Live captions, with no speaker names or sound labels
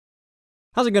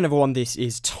How's it going, everyone? This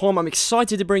is Tom. I'm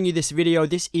excited to bring you this video.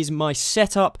 This is my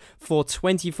setup for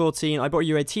 2014. I brought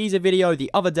you a teaser video the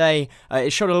other day.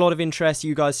 It showed a lot of interest.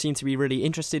 You guys seem to be really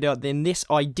interested in this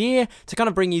idea to kind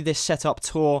of bring you this setup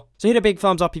tour. So hit a big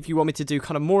thumbs up if you want me to do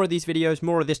kind of more of these videos,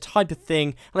 more of this type of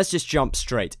thing. Let's just jump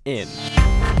straight in.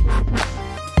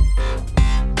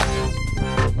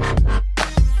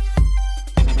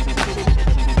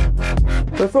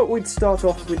 So I thought we'd start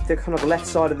off with the kind of left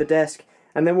side of the desk,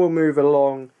 and then we'll move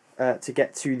along to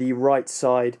get to the right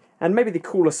side, and maybe the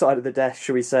cooler side of the desk,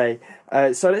 shall we say.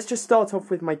 So let's just start off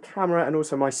with my camera and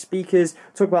also my speakers.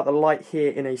 Talk about the light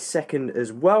here in a second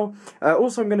as well.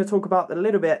 Also, I'm going to talk about a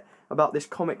little bit about this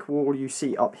comic wall you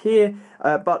see up here.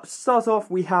 But to start off,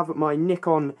 we have my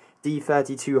Nikon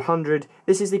D3200.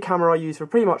 This is the camera I use for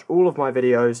pretty much all of my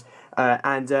videos.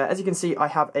 And as you can see, I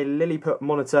have a Lilliput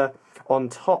monitor on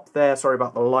top there. Sorry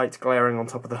about the light glaring on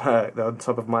top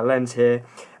of my lens here.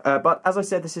 But as I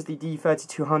said, this is the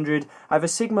D3200. I have a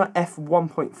Sigma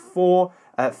f1.4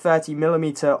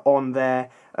 30mm on there.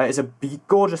 It's a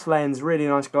gorgeous lens, really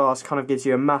nice glass, kind of gives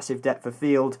you a massive depth of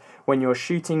field when you're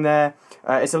shooting there.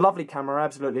 It's a lovely camera, I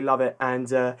absolutely love it,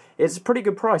 and it's a pretty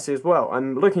good price as well.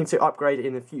 I'm looking to upgrade it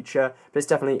in the future, but it's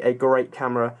definitely a great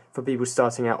camera for people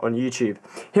starting out on YouTube.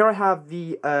 Here I have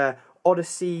the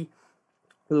Odyssey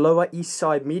Lower East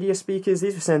Side media speakers.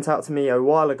 These were sent out to me a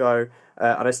while ago,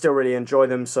 and I still really enjoy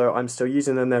them, so I'm still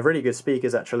using them. They're really good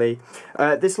speakers, actually.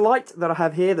 This light that I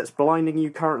have here that's blinding you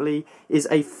currently is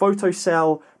a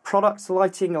photocell product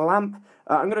lighting lamp.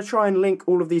 I'm going to try and link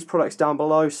all of these products down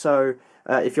below, so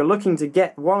if you're looking to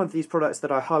get one of these products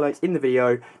that I highlight in the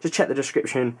video, just check the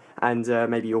description and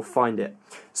maybe you'll find it.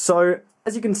 So,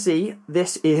 as you can see,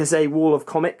 this is a wall of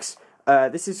comics.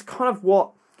 This is kind of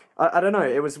what I don't know,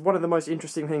 it was one of the most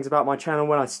interesting things about my channel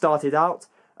when I started out.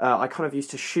 I kind of used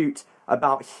to shoot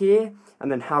about here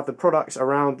and then have the products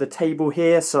around the table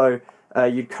here, so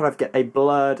you'd kind of get a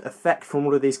blurred effect from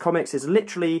all of these comics. It's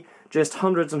literally just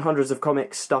hundreds and hundreds of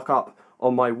comics stuck up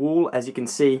on my wall. As you can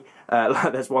see,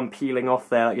 there's one peeling off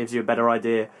there. That gives you a better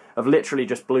idea of literally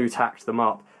just blue tacked them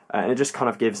up, and it just kind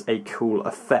of gives a cool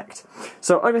effect.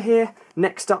 So over here,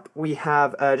 next up we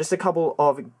have just a couple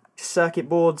of circuit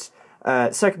boards.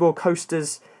 Circuit board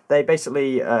coasters. They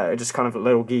basically are just kind of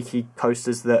little geeky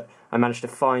coasters that I managed to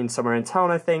find somewhere in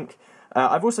town, I think.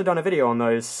 I've also done a video on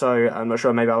those, so I'm not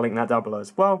sure, maybe I'll link that down below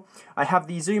as well. I have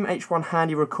the Zoom H1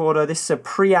 handy recorder. This is a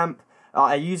preamp.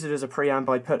 I use it as a preamp.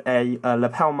 I put a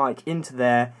lapel mic into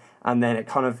there, and then it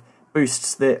kind of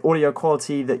boosts the audio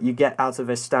quality that you get out of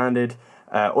a standard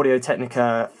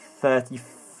Audio-Technica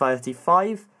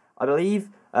 3035, I believe.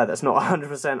 That's not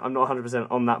 100%, I'm not 100%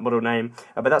 on that model name,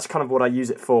 but that's kind of what I use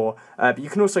it for. But you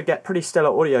can also get pretty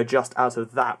stellar audio just out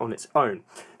of that on its own.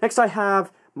 Next I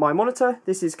have my monitor.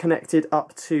 This is connected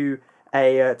up to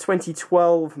a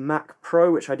 2012 Mac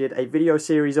Pro, which I did a video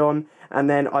series on, and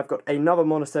then I've got another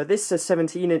monitor. This is a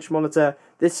 17-inch monitor,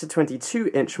 this is a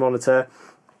 22-inch monitor.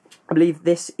 I believe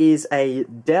this is a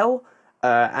Dell,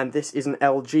 and this is an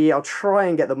LG. I'll try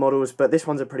and get the models, but this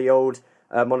one's a pretty old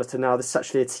monitor now. This is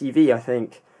actually a TV, I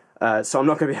think, so I'm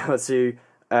not going to be able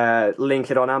to link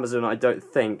it on Amazon, I don't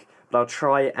think, but I'll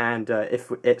try, and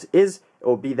if it is, it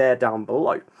will be there down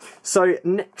below. So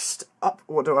next up,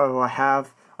 what do I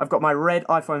have? I've got my red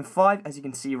iPhone 5, as you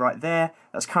can see right there.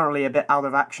 That's currently a bit out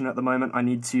of action at the moment. I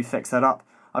need to fix that up.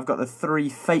 I've got the 3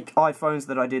 fake iPhones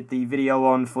that I did the video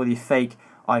on for the fake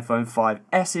iPhone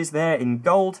 5S's there in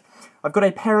gold. I've got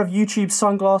a pair of YouTube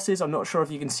sunglasses. I'm not sure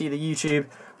if you can see the YouTube.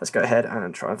 Let's go ahead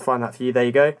and try and find that for you. There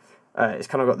you go. It's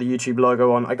kind of got the YouTube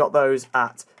logo on. I got those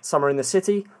at Summer in the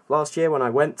City last year when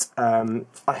I went. I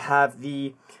have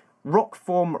the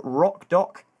Rockform Rock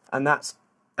Dock, and that's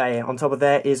on top of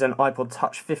there is an iPod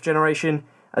Touch 5th generation.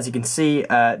 As you can see,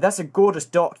 that's a gorgeous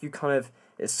dock.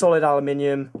 It's solid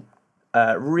aluminium,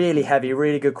 really heavy,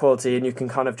 really good quality, and you can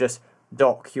kind of just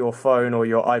dock your phone or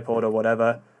your iPod or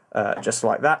whatever, just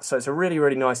like that. So it's a really,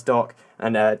 really nice dock,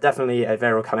 and definitely a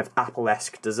very kind of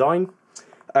Apple-esque design.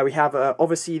 We have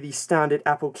obviously the standard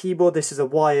Apple keyboard. This is a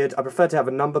wired. I prefer to have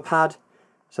a number pad,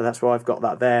 so that's why I've got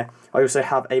that there. I also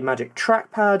have a Magic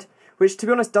Trackpad, which to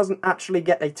be honest doesn't actually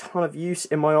get a ton of use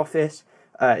in my office.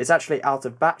 It's actually out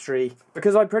of battery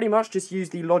because I pretty much just use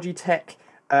the Logitech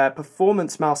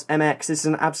Performance Mouse MX. This is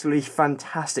an absolutely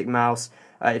fantastic mouse.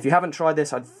 If you haven't tried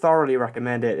this, I'd thoroughly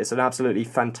recommend it. It's an absolutely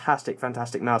fantastic,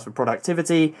 fantastic mouse for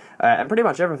productivity and pretty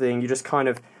much everything. You just kind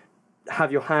of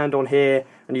have your hand on here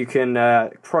and you can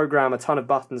program a ton of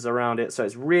buttons around it, so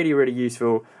it's really, really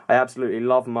useful. I absolutely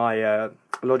love my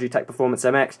Logitech Performance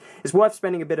MX. It's worth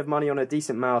spending a bit of money on a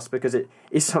decent mouse because it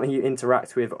is something you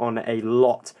interact with on a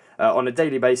lot, on a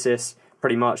daily basis.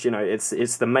 pretty much, you know, it's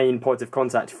the main point of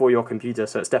contact for your computer,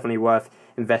 so it's definitely worth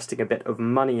investing a bit of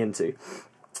money into.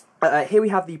 Here we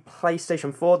have the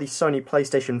PlayStation 4, the Sony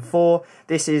PlayStation 4.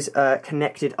 This is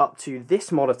connected up to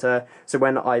this monitor, so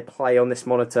when I play on this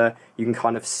monitor, you can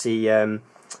kind of see,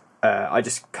 I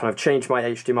just kind of change my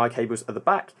HDMI cables at the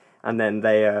back, and then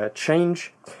they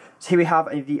change. So here we have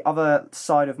the other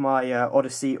side of my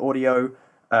Odyssey audio,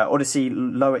 Odyssey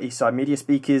lower east side media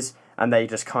speakers, and they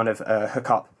just kind of hook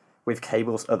up with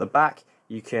cables at the back.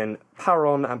 You can power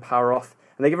on and power off,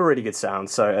 and they give a really good sound,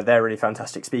 so they're really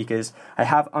fantastic speakers. I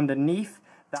have underneath,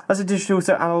 that's a digital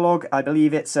to analog, I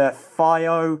believe it's a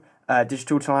FAQ,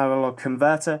 digital to analog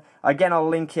converter. Again, I'll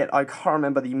link it, I can't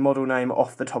remember the model name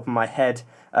off the top of my head,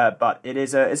 but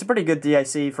it's a pretty good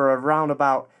DAC for around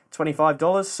about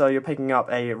 $25, so you're picking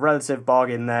up a relative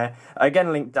bargain there.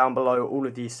 Again, linked down below, all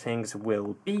of these things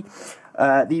will be.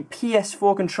 The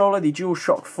PS4 controller, the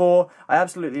DualShock 4, I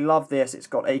absolutely love this. It's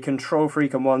got a control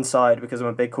freak on one side because I'm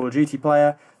a big Call of Duty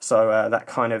player, so that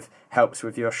kind of helps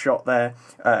with your shot there.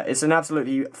 It's an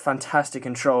absolutely fantastic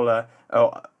controller,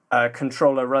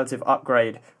 controller relative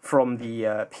upgrade from the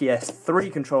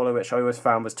PS3 controller, which I always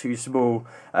found was too small,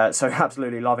 so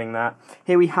absolutely loving that.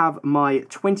 Here we have my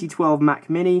 2012 Mac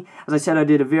Mini. As I said, I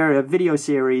did a video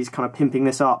series kind of pimping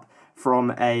this up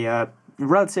from a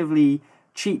relatively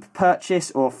cheap purchase,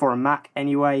 or for a Mac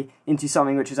anyway, into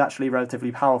something which is actually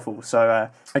relatively powerful, so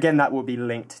again, that will be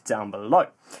linked down below.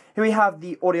 Here we have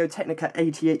the Audio-Technica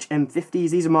ATH-M50s.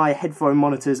 These are my headphone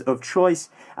monitors of choice.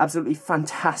 Absolutely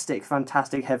fantastic,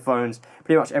 fantastic headphones.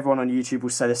 Pretty much everyone on YouTube will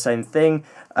say the same thing,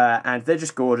 and they're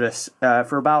just gorgeous.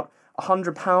 For about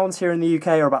 £100 here in the UK,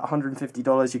 or about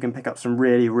 $150, you can pick up some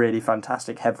really, really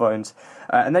fantastic headphones,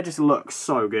 and they just look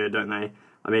so good, don't they?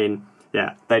 I mean,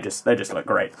 yeah, they just look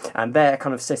great. And they're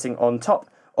kind of sitting on top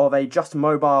of a Just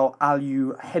Mobile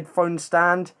Alu headphone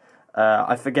stand.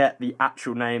 I forget the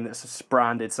actual name, that's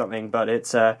branded something, but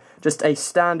it's just a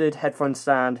standard headphone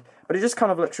stand, but it just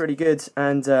kind of looks really good,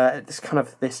 and it's kind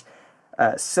of this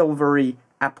silvery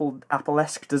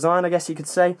Apple-esque design, I guess you could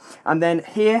say. And then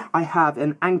here I have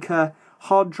an Anker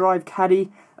hard drive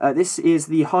caddy. This is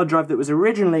the hard drive that was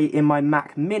originally in my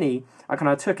Mac Mini. I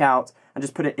kind of took out and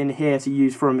just put it in here to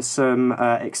use from some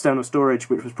external storage,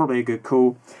 which was probably a good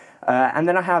call. And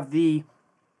then I have the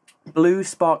Blue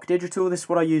Spark Digital. This is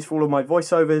what I use for all of my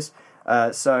voiceovers.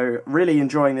 So really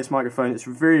enjoying this microphone. It's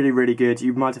really, really good.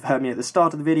 You might have heard me at the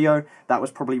start of the video. That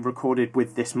was probably recorded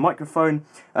with this microphone.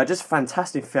 Just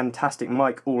fantastic, fantastic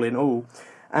mic all in all.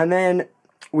 And then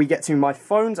we get to my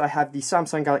phones. I have the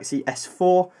Samsung Galaxy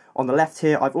S4 on the left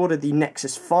here. I've ordered the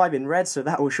Nexus 5 in red, so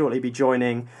that will shortly be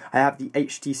joining. I have the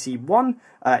HTC One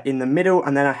in the middle,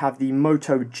 and then I have the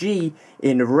Moto G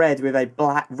in red with a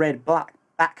red back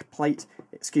plate,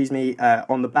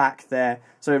 on the back there.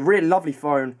 So a really lovely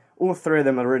phone. All three of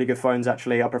them are really good phones,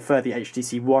 actually. I prefer the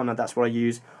HTC One, and that's what I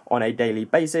use on a daily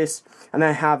basis. And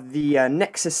then I have the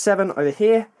Nexus 7 over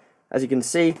here, as you can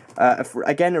see.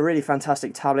 Again, a really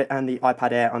fantastic tablet, and the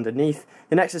iPad Air underneath.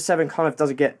 The Nexus 7 kind of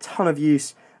doesn't get a ton of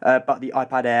use, but the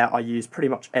iPad Air I use pretty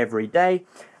much every day.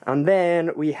 And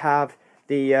then we have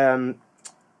the,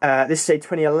 this is a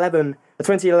 2011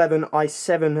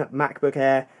 i7 MacBook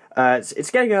Air.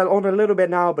 It's getting on a little bit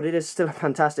now, but it is still a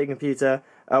fantastic computer.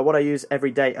 What I use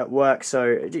every day at work, so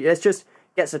it just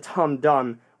gets a ton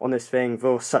done on this thing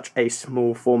for such a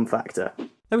small form factor.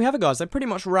 There we have it, guys. That pretty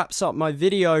much wraps up my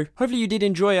video. Hopefully you did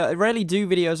enjoy it. I rarely do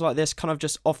videos like this, kind of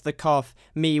just off the cuff,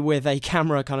 me with a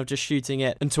camera kind of just shooting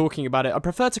it and talking about it. I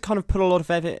prefer to kind of put a lot of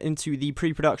effort into the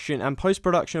pre-production and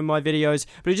post-production of my videos,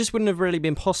 but it just wouldn't have really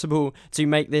been possible to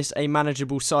make this a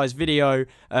manageable size video.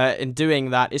 In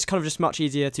doing that, it's kind of just much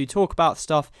easier to talk about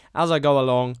stuff as I go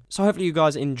along, so hopefully you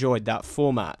guys enjoyed that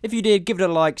format. If you did, give it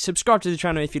a like, subscribe to the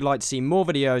channel if you'd like to see more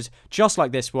videos just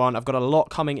like this one. I've got a lot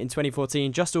coming in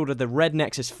 2014, just ordered the Red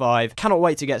Nexus 5. Cannot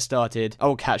wait to get started. I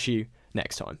will catch you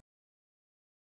next time.